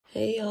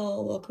Hey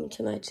y'all, welcome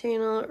to my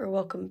channel, or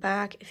welcome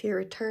back if you're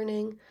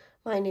returning.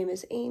 My name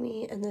is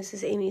Amy, and this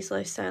is Amy's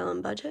Lifestyle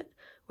on Budget,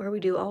 where we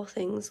do all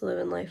things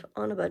living life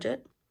on a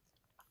budget.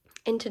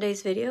 In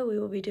today's video, we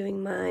will be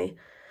doing my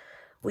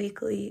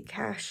weekly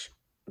cash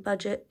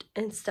budget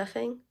and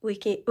stuffing,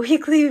 weekly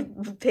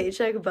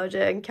paycheck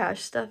budget and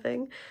cash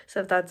stuffing. So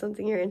if that's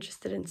something you're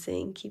interested in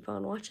seeing, keep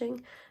on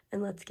watching,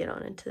 and let's get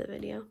on into the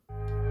video.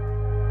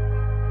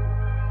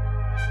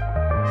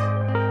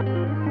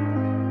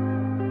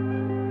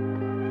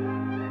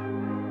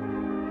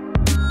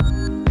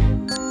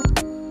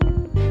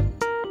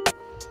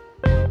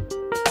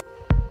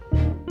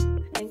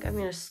 I'm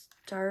going to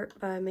start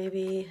by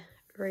maybe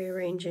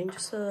rearranging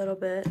just a little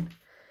bit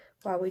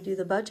while we do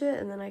the budget,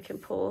 and then I can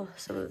pull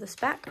some of this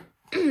back.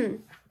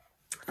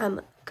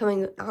 I'm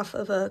coming off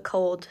of a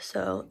cold,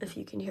 so if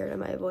you can hear it in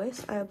my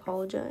voice, I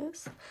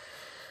apologize.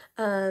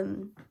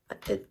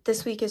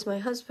 This week is my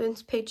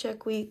husband's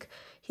paycheck week.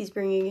 He's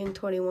bringing in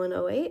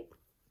 $21.08.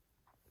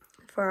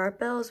 For our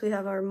bills, we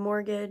have our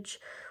mortgage,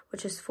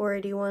 which is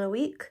 $481 a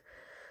week.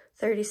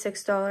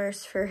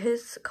 $36 for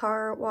his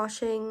car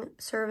washing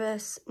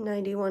service,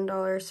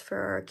 $91 for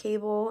our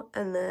cable,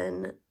 and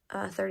then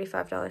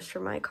 $35 for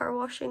my car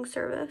washing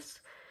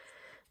service.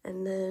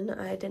 And then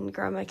I didn't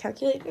grab my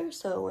calculator,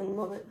 so one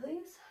moment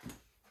please.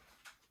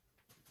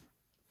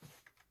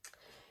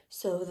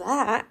 So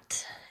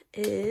that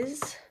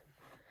is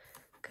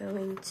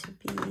going to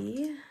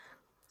be,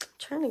 I'm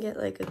trying to get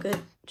like a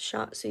good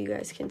shot so you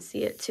guys can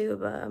see it too,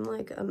 but I'm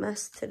like a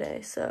mess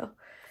today, so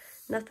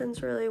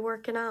nothing's really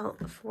working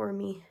out for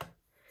me.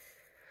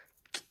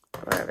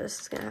 Whatever,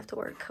 this is gonna have to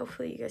work.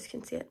 Hopefully you guys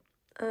can see it.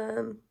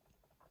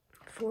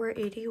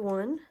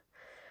 481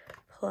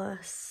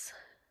 plus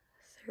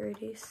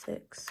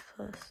 36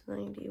 plus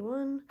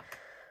 91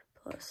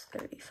 plus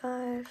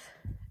 35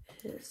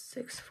 is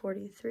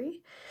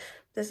 643.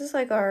 This is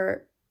like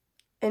our,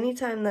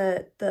 anytime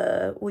that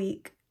the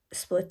week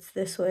splits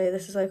this way,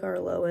 this is like our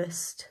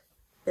lowest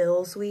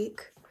bills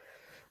week.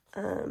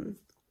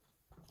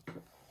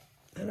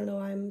 I don't know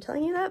why I'm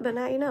telling you that, but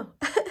now you know.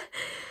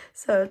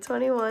 So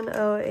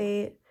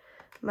 2108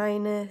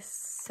 minus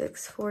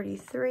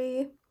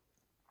 643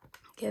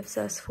 gives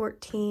us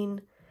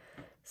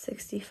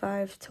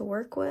 1465 to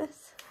work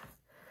with.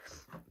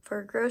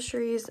 For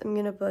groceries, I'm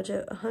going to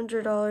budget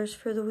 $100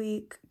 for the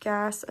week.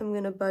 Gas, I'm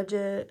going to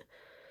budget,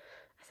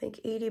 I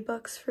think,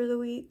 $80 for the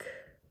week.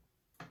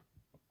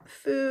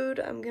 Food,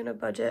 I'm going to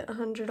budget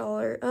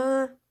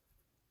 $100.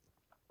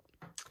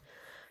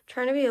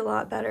 Trying to be a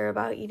lot better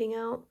about eating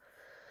out.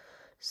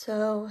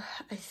 So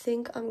I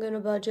think I'm going to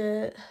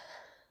budget,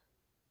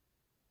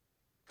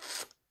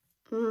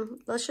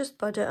 let's just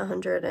budget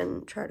 100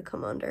 and try to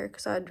come under,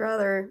 because I'd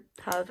rather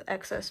have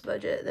excess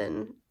budget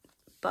than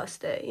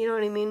bust it, you know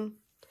what I mean?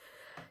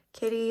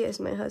 Kitty is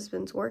my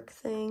husband's work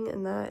thing,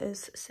 and that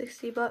is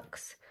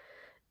 $60.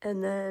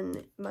 And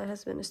then my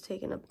husband is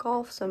taking up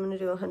golf, so I'm going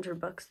to do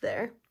 $100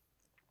 there.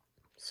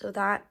 So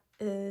that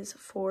is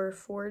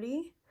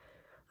 $440.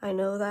 I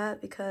know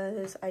that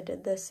because I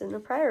did this in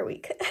the prior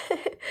week.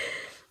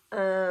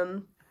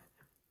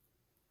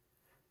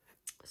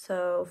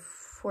 So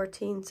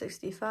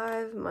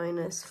 1465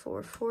 minus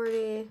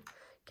 440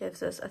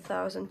 gives us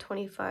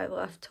 1,025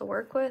 left to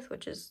work with,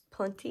 which is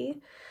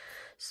plenty.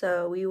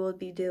 So we will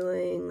be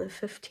doing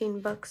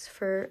 $15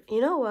 for,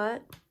 you know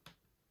what?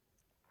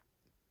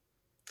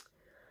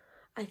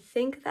 I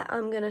think that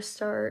I'm gonna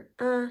start,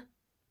 no,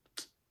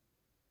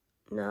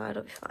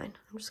 it'll be fine.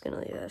 I'm just gonna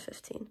leave it at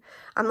 15.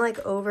 I'm like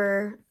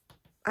over,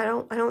 I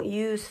don't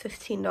use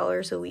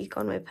 $15 a week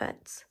on my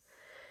pets.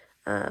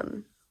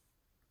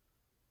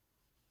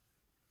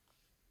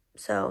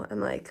 So I'm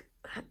like,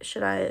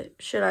 should I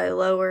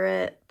lower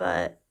it?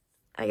 But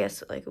I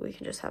guess like we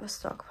can just have a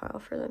stockpile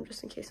for them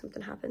just in case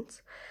something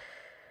happens.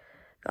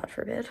 God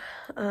forbid.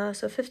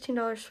 So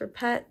 $15 for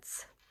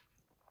pets,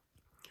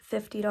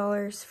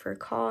 $50 for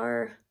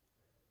car,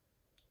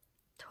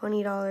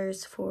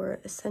 $20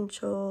 for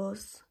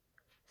essentials,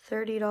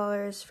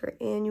 $30 for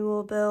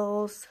annual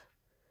bills,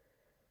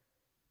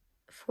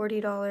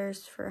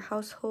 $40 for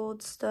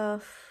household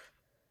stuff,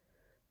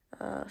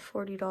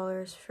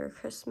 $40 for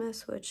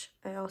Christmas, which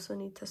I also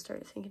need to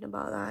start thinking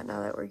about that now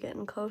that we're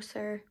getting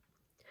closer.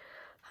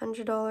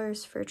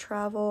 $100 for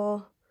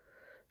travel,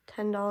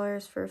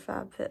 $10 for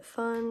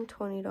FabFitFun,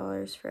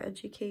 $20 for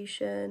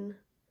education,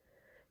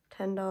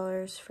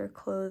 $10 for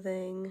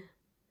clothing,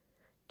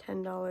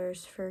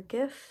 $10 for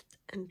gift,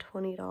 and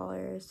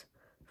 $20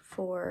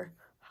 for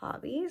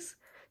hobbies.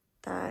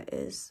 That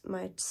is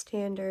my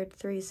standard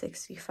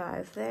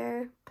 $365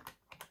 there,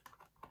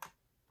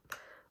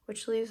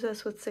 which leaves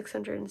us with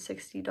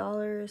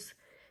 $660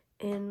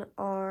 in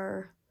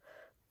our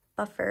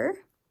buffer,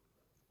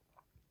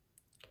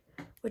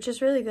 which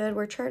is really good.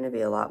 We're trying to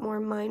be a lot more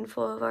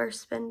mindful of our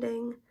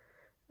spending.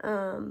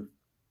 And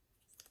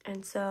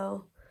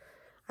so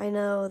I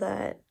know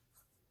that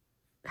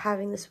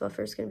having this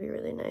buffer is going to be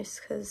really nice,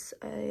 because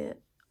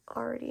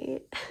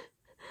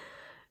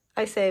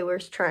I say we're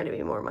trying to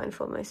be more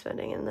mindful of my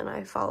spending, and then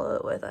I follow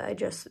it with, I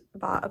just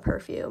bought a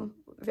perfume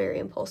very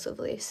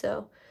impulsively,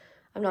 so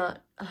I'm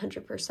not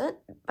 100%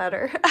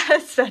 better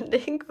at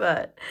spending,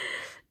 but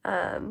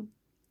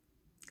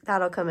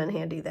that'll come in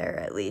handy there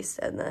at least.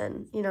 And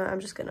then, you know, I'm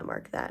just gonna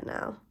mark that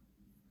now.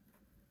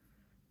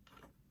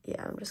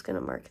 Yeah, I'm just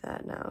gonna mark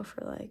that now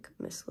for like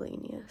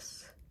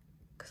miscellaneous,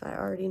 because I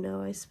already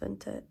know I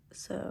spent it.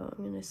 So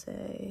I'm gonna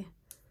say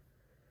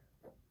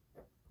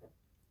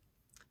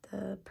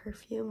the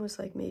perfume was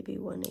like maybe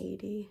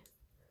 180.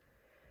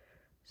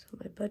 So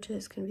my budget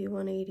is gonna be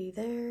 180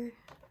 there,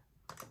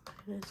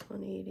 minus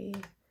 180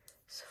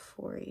 is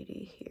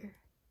 480 here.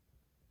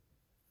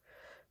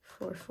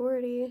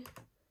 440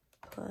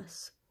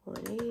 plus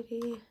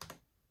 180 .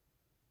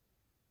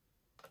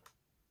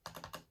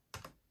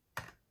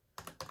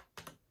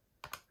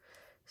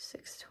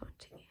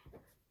 620.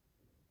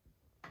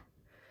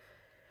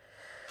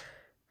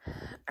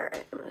 All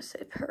right, I'm gonna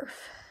say perf.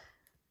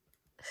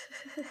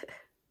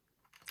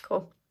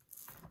 Cool.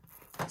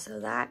 So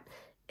that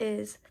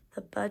is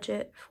the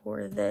budget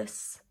for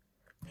this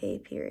pay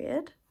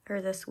period,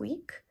 or this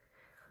week.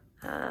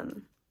 I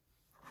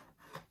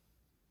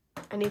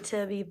need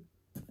to be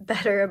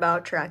better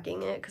about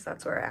tracking it, because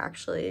that's where I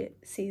actually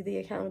see the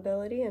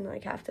accountability and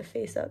like have to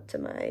face up to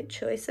my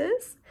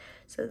choices.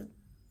 So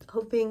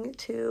hoping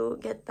to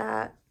get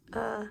that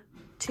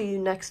to you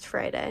next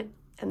Friday,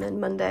 and then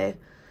Monday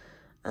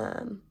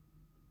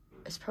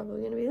is probably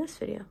going to be this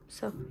video.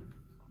 So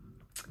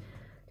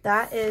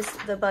that is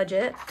the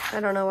budget. I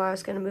don't know why I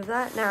was going to move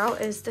that. Now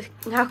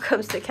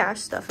comes the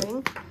cash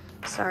stuffing.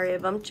 Sorry I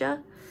bumped ya.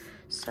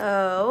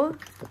 So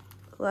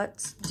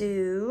let's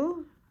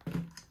do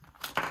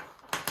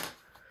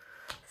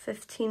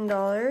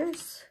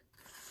 $15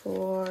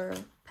 for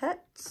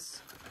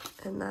pets,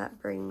 and that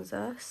brings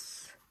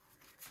us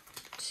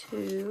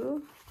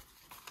to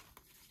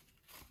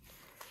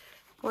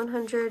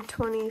 100,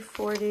 20,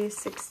 40,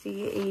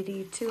 60,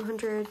 80,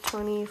 200,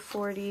 20,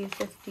 40,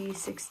 50,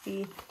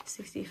 60,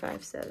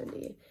 65,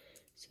 70.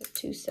 So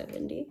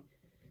 270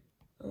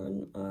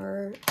 on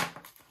our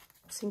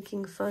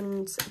sinking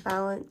funds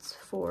balance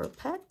for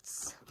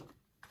pets.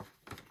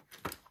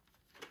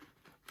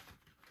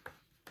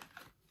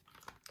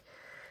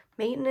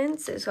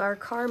 Maintenance is our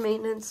car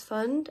maintenance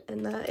fund,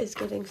 and that is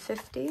getting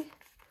 50.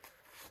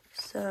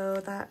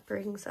 So that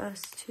brings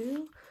us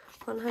to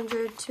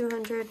 100,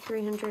 200,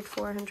 300,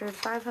 400,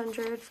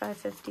 500,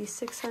 550,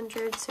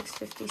 600,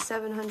 650,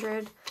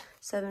 700,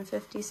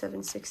 750,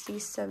 760,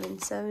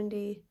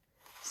 770,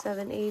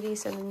 780,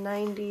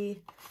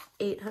 790,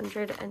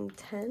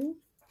 810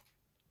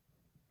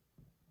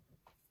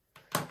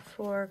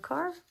 for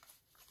car.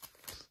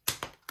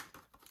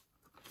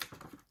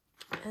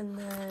 And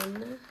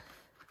then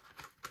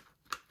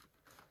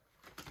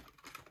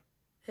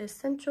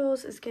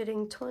essentials is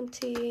getting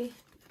 20.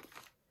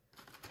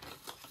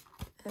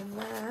 And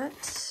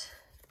that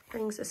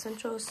brings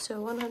essentials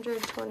to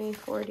 100, 20,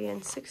 40,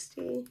 and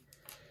 60.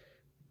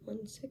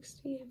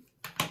 160.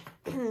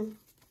 I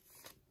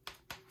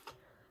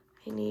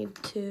need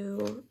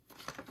to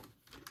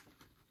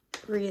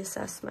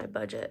reassess my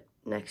budget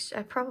next.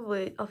 I'll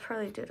probably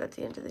do it at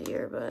the end of the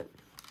year, but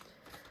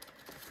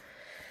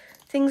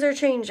things are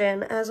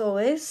changing as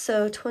always.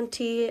 So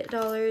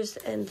 $20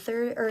 and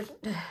 30, or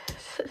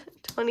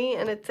 20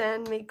 and a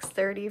 10 makes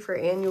 30 for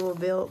annual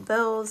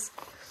bills.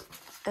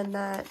 And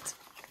that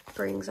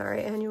brings our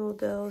annual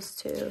bills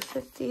to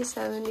 50,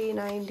 70,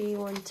 90,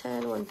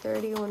 110,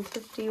 130,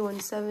 150,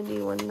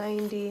 170,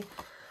 190,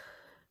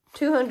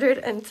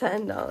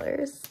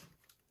 $210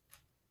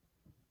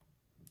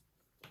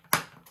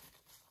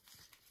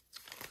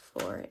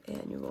 for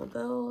annual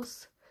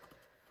bills.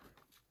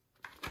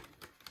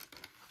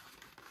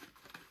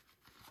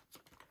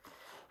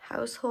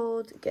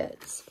 Household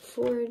gets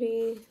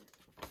 40.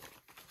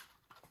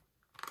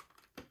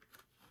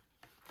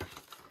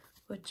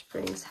 Which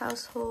brings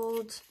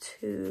household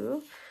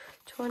to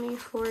 20,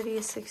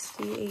 40,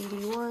 60,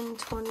 81,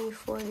 20,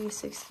 40,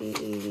 60,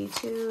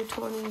 82,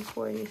 20,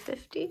 40,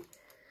 50.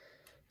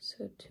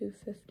 So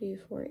 250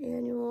 for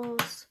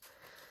annuals.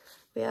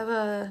 We have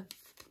a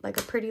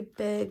pretty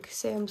big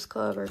Sam's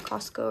Club or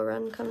Costco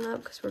run coming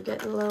up, because we're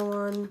getting low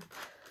on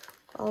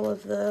all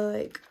of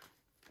the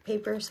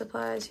paper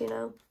supplies, you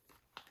know.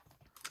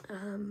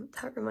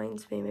 That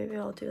reminds me, maybe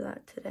I'll do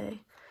that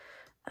today.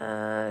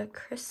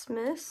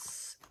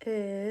 Christmas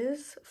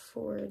is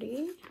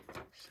 40,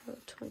 so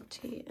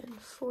 20 and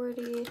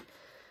 40,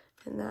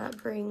 and that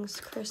brings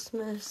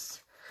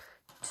Christmas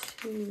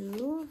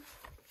to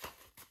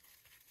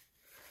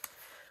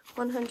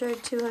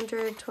 100,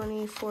 200,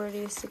 20,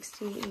 40,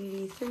 60,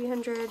 80,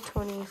 300,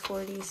 20,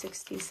 40,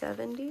 60,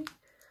 70.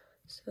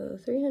 So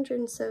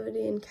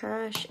 370 in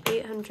cash,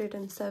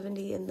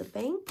 870 in the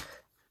bank,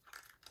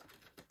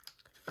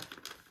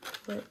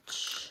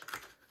 which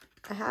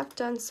I have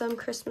done some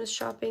Christmas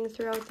shopping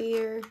throughout the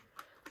year.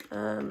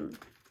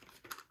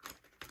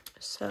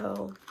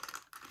 So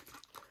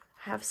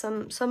I have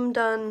some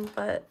done,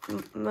 but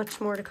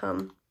much more to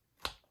come.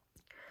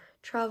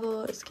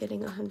 Travel is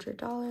getting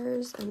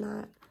 $100, and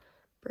that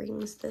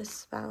brings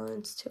this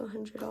balance to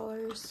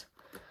 $100.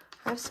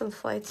 I have some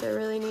flights I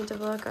really need to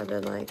book. I've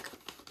been like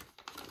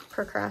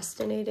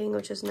procrastinating,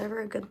 which is never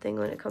a good thing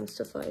when it comes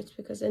to flights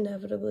because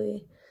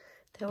inevitably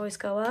they always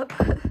go up.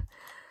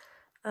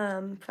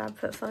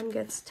 FabFitFun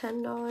gets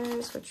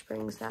 $10, which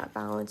brings that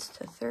balance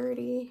to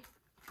 $30.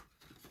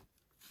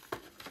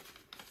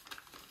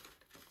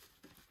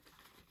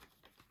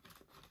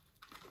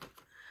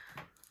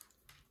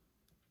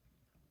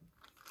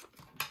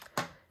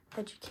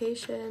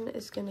 Education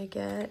is gonna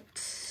get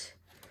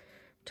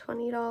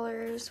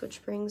 $20,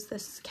 which brings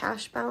this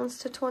cash balance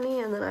to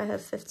 $20, and then I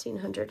have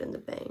 $1,500 in the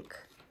bank.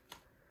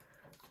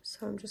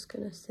 So I'm just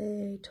gonna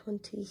say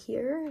 20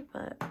 here,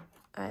 but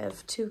I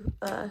have two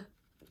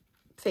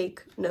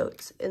fake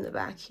notes in the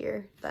back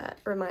here that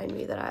remind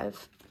me that I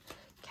have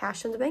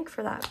cash in the bank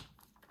for that.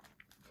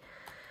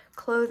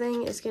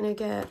 Clothing is gonna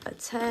get a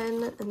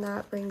 10, and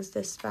that brings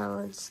this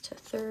balance to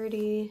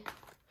 30.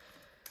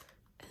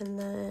 And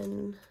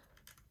then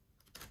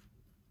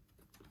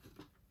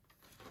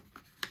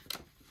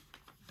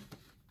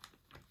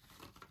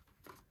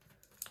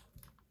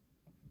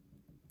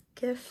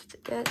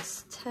gift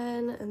gets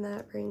 10, and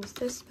that brings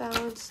this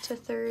balance to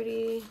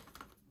 30.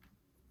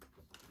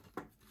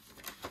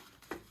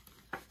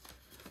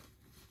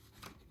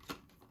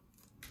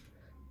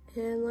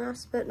 And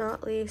last but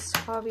not least,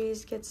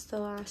 hobbies gets the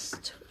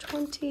last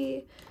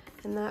 20,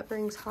 and that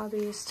brings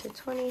hobbies to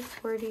 20,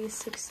 40,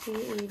 60,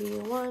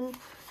 81,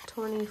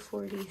 20,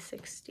 40,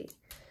 60,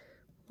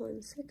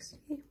 160.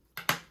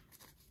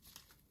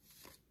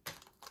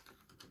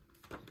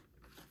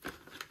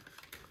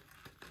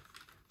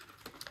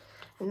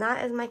 And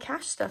that is my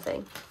cash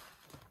stuffing.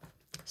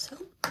 So,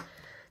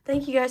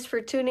 thank you guys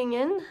for tuning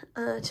in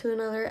to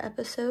another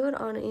episode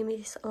on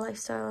Amy's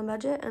Lifestyle and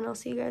Budget, and I'll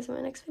see you guys in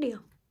my next video.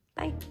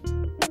 Bye.